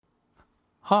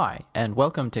Hi, and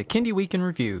welcome to Kindy Week in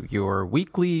Review, your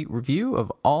weekly review of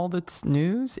all that's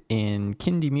news in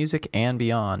Kindy music and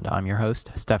beyond. I'm your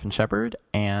host, Stephen Shepard,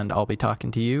 and I'll be talking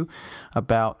to you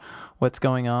about what's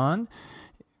going on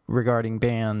regarding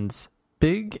bands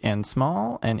big and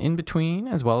small and in between,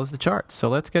 as well as the charts. So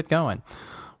let's get going. I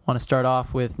want to start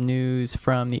off with news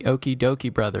from the Okie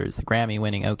Dokie Brothers, the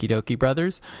Grammy-winning Okie Dokie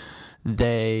Brothers.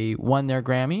 They won their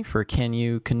Grammy for Can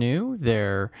You Canoe,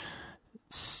 their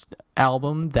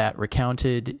album that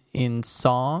recounted in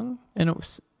song, in a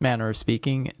manner of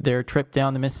speaking, their trip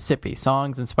down the Mississippi,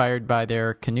 songs inspired by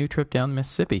their canoe trip down the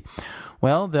Mississippi.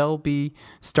 Well, they'll be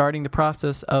starting the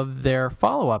process of their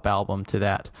follow-up album to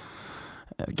that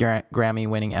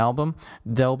Grammy-winning album.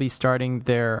 They'll be starting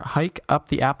their hike up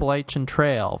the Appalachian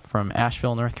Trail from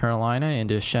Asheville, North Carolina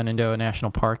into Shenandoah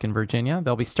National Park in Virginia.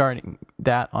 They'll be starting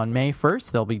that on May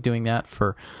 1st. They'll be doing that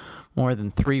for more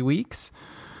than 3 weeks.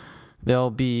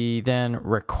 They'll be then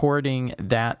recording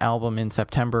that album in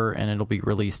September, and it'll be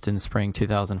released in spring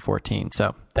 2014.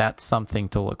 So that's something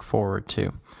to look forward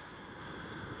to.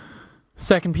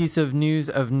 Second piece of news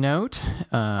of note,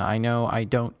 I know I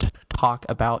don't talk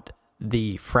about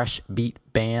the Fresh Beat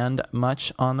Band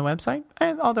much on the website,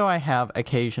 although I have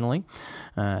occasionally.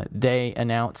 They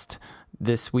announced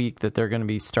this week that they're going to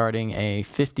be starting a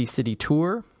 50-city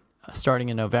tour starting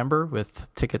in November, with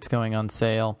tickets going on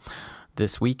sale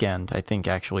this weekend. I think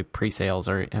actually pre-sales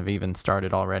have even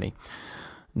started already.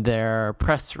 Their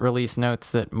press release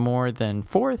notes that more than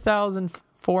 400,000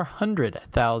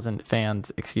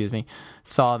 fans,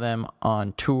 saw them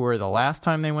on tour the last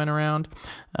time they went around.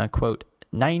 Quote,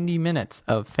 90 minutes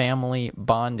of family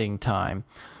bonding time.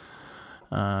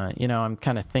 I'm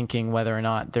kind of thinking whether or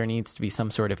not there needs to be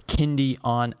some sort of Kindy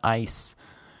on Ice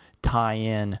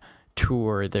tie-in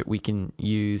tour that we can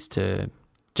use to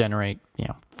generate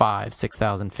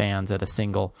 5,000-6,000 fans at a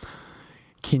single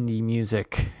Kindy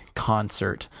music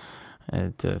concert,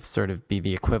 to sort of be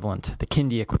the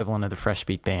Kindy equivalent of the Fresh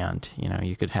Beat Band.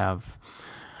 You could have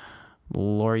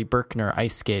Laurie Berkner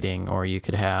ice skating, or you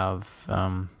could have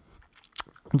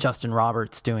Justin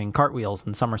Roberts doing cartwheels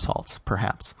and somersaults,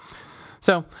 perhaps.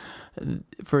 So,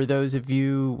 for those of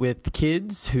you with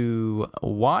kids who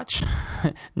watch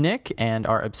Nick and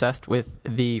are obsessed with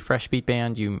the Fresh Beat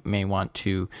Band, you may want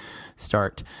to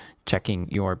start checking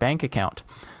your bank account.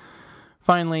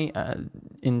 Finally,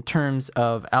 in terms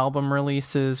of album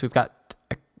releases, we've got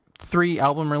 3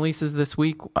 album releases this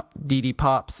week. DD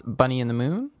Pop's Bunny in the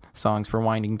Moon, Songs for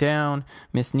Winding Down,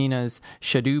 Miss Nina's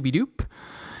Shadooby-Doop,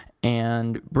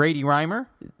 and Brady Reimer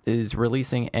is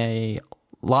releasing a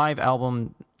live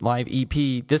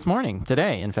EP this morning,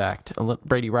 today, in fact.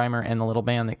 Brady Reimer and the Little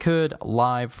Band That Could,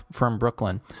 live from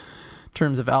Brooklyn. In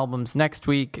terms of albums next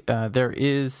week, there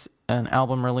is an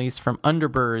album release from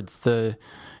Underbirds, the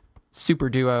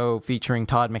super duo featuring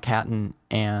Todd McHatton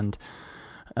and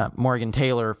Morgan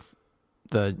Taylor,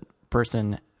 the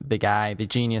guy, the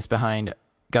genius behind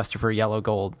Gustafer Yellow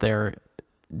Gold. Their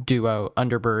duo,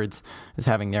 Underbirds, is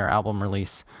having their album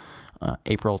release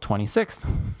April 26th.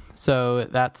 So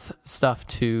that's stuff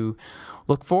to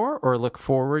look for or look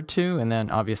forward to. And then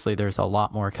obviously there's a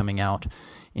lot more coming out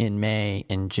in May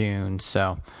and June.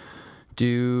 So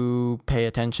do pay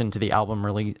attention to the album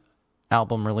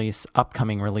release,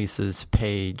 upcoming releases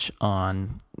page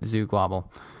on Zoo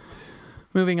Global.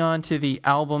 Moving on to the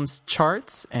albums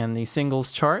charts and the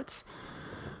singles charts.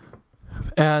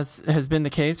 As has been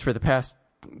the case for the past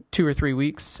 2 or 3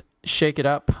 weeks, Shake It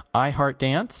Up, I Heart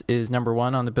Dance is number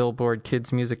 1 on the Billboard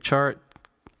Kids Music Chart.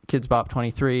 Kids Bop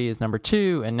 23 is number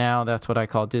 2, and now That's What I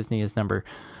Call Disney is number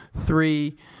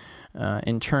 3.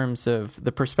 In terms of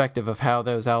the perspective of how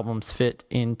those albums fit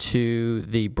into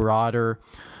the broader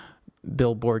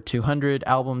Billboard 200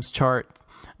 albums chart,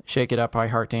 Shake It Up, I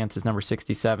Heart Dance is number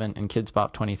 67, and Kids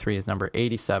Bop 23 is number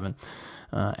 87.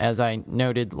 As I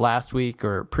noted last week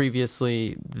or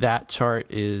previously, that chart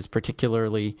is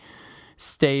particularly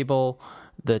stable.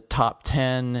 The top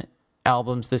 10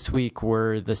 albums this week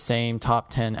were the same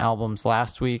top 10 albums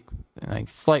last week, like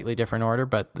slightly different order,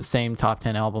 but the same top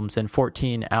 10 albums, and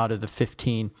 14 out of the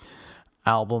 15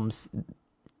 albums,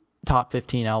 top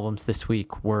 15 albums this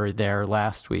week were there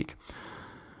last week.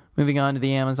 Moving on to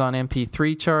the Amazon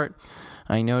MP3 chart,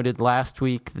 I noted last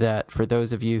week that for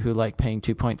those of you who like paying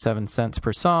 2.7 cents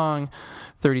per song,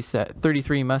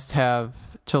 33 must-have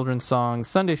children's songs,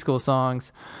 Sunday school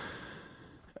songs,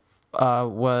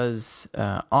 was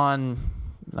on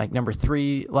number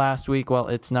 3 last week. Well,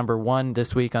 it's number 1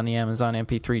 this week on the Amazon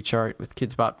MP3 chart, with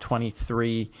Kids Bop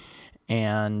 23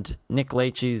 and Nick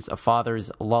Lachey's A Father's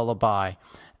Lullaby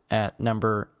at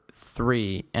number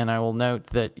 3. And I will note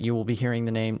that you will be hearing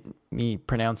me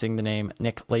pronouncing the name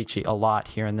Nick Lachey a lot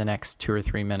here in the next 2 or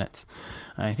 3 minutes.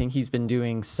 I think he's been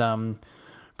doing some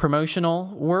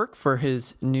promotional work for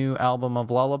his new album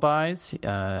of lullabies.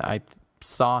 I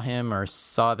saw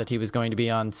that he was going to be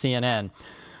on CNN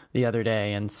the other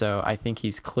day, and so I think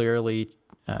he's clearly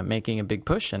making a big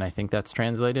push, and I think that's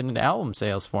translated into album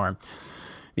sales for him,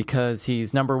 because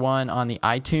he's number 1 on the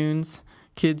iTunes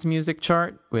Kids Music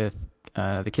Chart with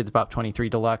the Kids Bop 23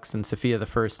 Deluxe and Sophia the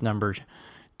First number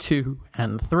 2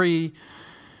 and 3.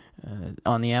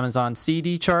 On the Amazon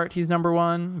CD chart, he's number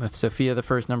 1 with Sophia the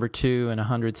First number 2 and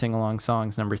 100 Sing-Along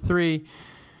Songs number 3.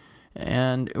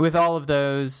 And with all of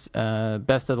those,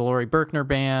 Best of the Laurie Berkner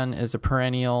Band is a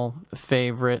perennial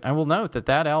favorite. I will note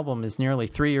that album is nearly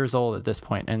 3 years old at this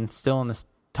point and still in the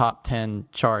top 10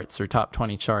 charts or top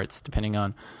 20 charts, depending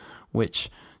on which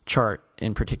chart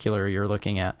in particular you're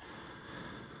looking at.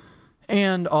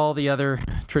 And all the other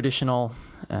traditional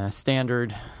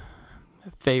standard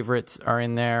favorites are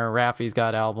in there. Raffi's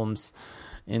got albums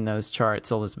in those charts.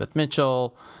 Elizabeth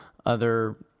Mitchell,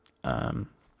 other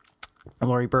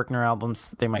Laurie Berkner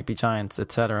albums, They Might Be Giants,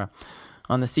 etc.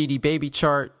 On the CD Baby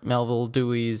chart, Melville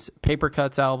Dewey's Paper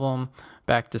Cuts album,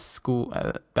 Back to School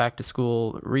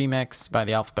remix by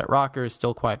the Alphabet Rockers,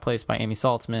 Still Quiet Place by Amy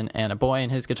Saltzman, and A Boy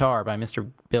and His Guitar by Mr.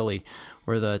 Billy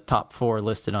were the top 4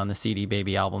 listed on the CD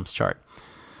Baby albums chart.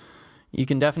 You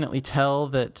can definitely tell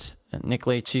that Nick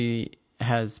Lachey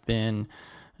has been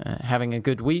having a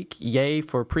good week. Yay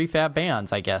for prefab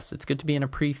bands, I guess. It's good to be in a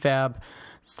prefab,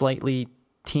 slightly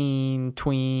teen,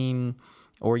 tween,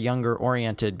 or younger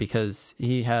oriented, because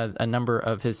he had a number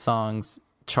of his songs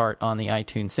chart on the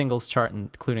iTunes singles chart,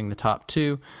 including the top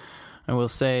 2. I will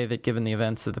say that given the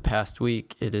events of the past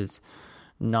week, it is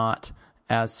not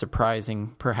as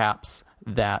surprising, perhaps,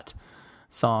 that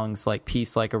songs like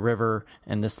Peace Like a River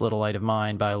and This Little Light of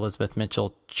Mine by Elizabeth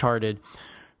Mitchell charted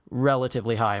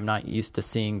relatively high. I'm not used to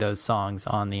seeing those songs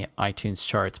on the iTunes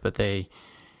charts,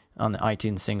 on the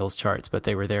iTunes singles charts, but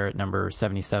they were there at number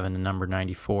 77 and number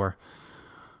 94.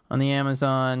 On the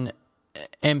Amazon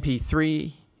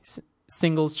MP3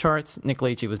 singles charts, Nick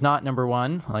Lachey was not number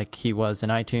 1 like he was in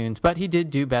iTunes, but he did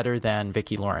do better than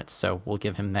Vicki Lawrence, so we'll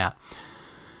give him that.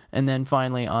 And then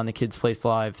finally, on the Kids Place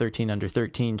Live 13 Under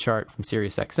 13 chart from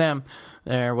SiriusXM,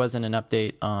 there wasn't an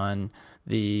update on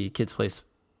the Kids Place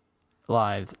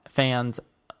Live fans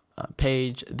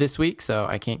page this week, so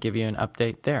I can't give you an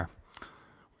update there.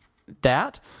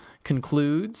 That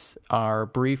concludes our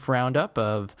brief roundup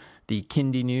of the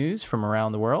Kindy news from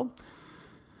around the world,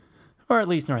 or at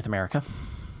least North America.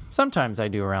 Sometimes I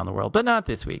do around the world, but not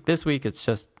this week. This week it's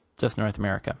just North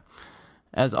America.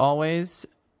 As always,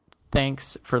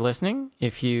 thanks for listening.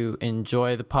 If you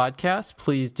enjoy the podcast,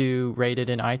 please do rate it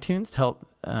in iTunes to help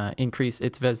increase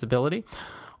its visibility.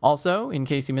 Also, in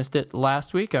case you missed it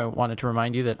last week, I wanted to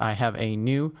remind you that I have a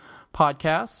new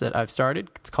podcast that I've started.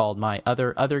 It's called My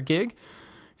Other Gig.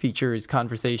 Features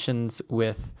conversations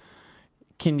with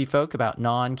Kindy folk about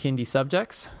non-Kindy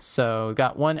subjects. So we've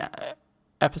got one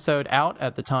episode out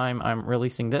at the time I'm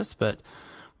releasing this, but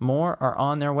more are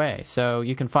on their way. So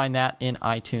you can find that in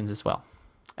iTunes as well.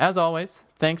 As always,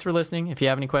 thanks for listening. If you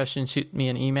have any questions, shoot me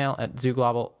an email at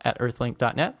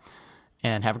zooglobal@earthlink.net.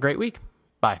 And have a great week.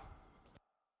 Bye.